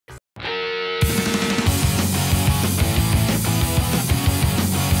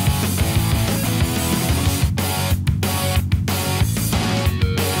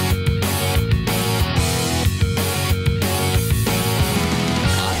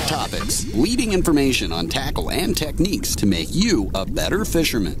topics, leading information on tackle and techniques to make you a better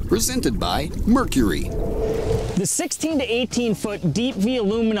fisherman. Presented by Mercury. The 16 to 18 foot deep V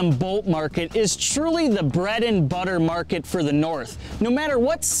aluminum boat market is truly the bread and butter market for the North. No matter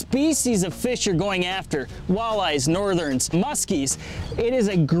what species of fish you're going after, walleyes, northerns, muskies, it is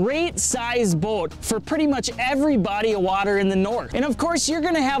a great size boat for pretty much every body of water in the North. And of course, you're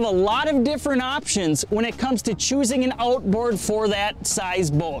going to have a lot of different options when it comes to choosing an outboard for that size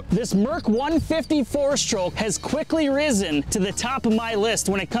boat. This Merc 150 4-stroke has quickly risen to the top of my list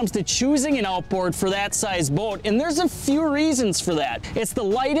when it comes to choosing an outboard for that size boat. And there's a few reasons for that. It's the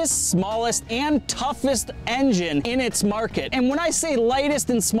lightest, smallest, and toughest engine in its market. And when I say lightest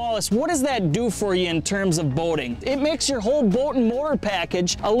and smallest, what does that do for you in terms of boating? It makes your whole boat and motor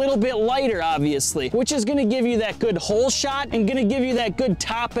package a little bit lighter, obviously, which is going to give you that good hole shot and going to give you that good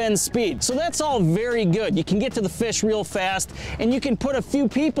top end speed. So that's all very good. You can get to the fish real fast, and you can put a few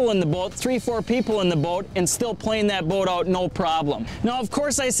people in the boat, 3-4 people in the boat, and still plane that boat out no problem. Now, of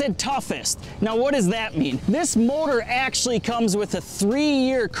course, I said toughest. Now, what does that mean? This motor actually comes with a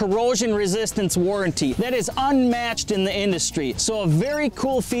 3-year corrosion resistance warranty that is unmatched in the industry. So a very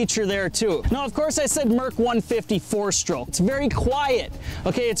cool feature there too. Now, of course, I said Merc 150 4-stroke. It's very quiet,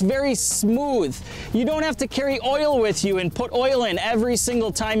 okay? It's very smooth. You don't have to carry oil with you and put oil in every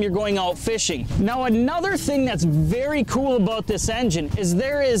single time you're going out fishing. Now, another thing that's very cool about this engine is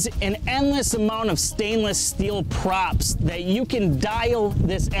there is an endless amount of stainless steel props that you can dial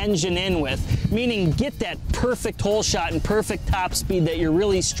this engine in with, meaning get that perfect hole shot and perfect top speed that you're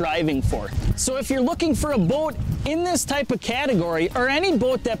really striving for. So if you're looking for a boat in this type of category, or any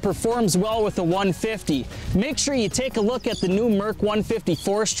boat that performs well with a 150, make sure you take a look at the new Merc 150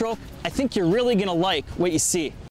 4-stroke. I think you're really gonna like what you see.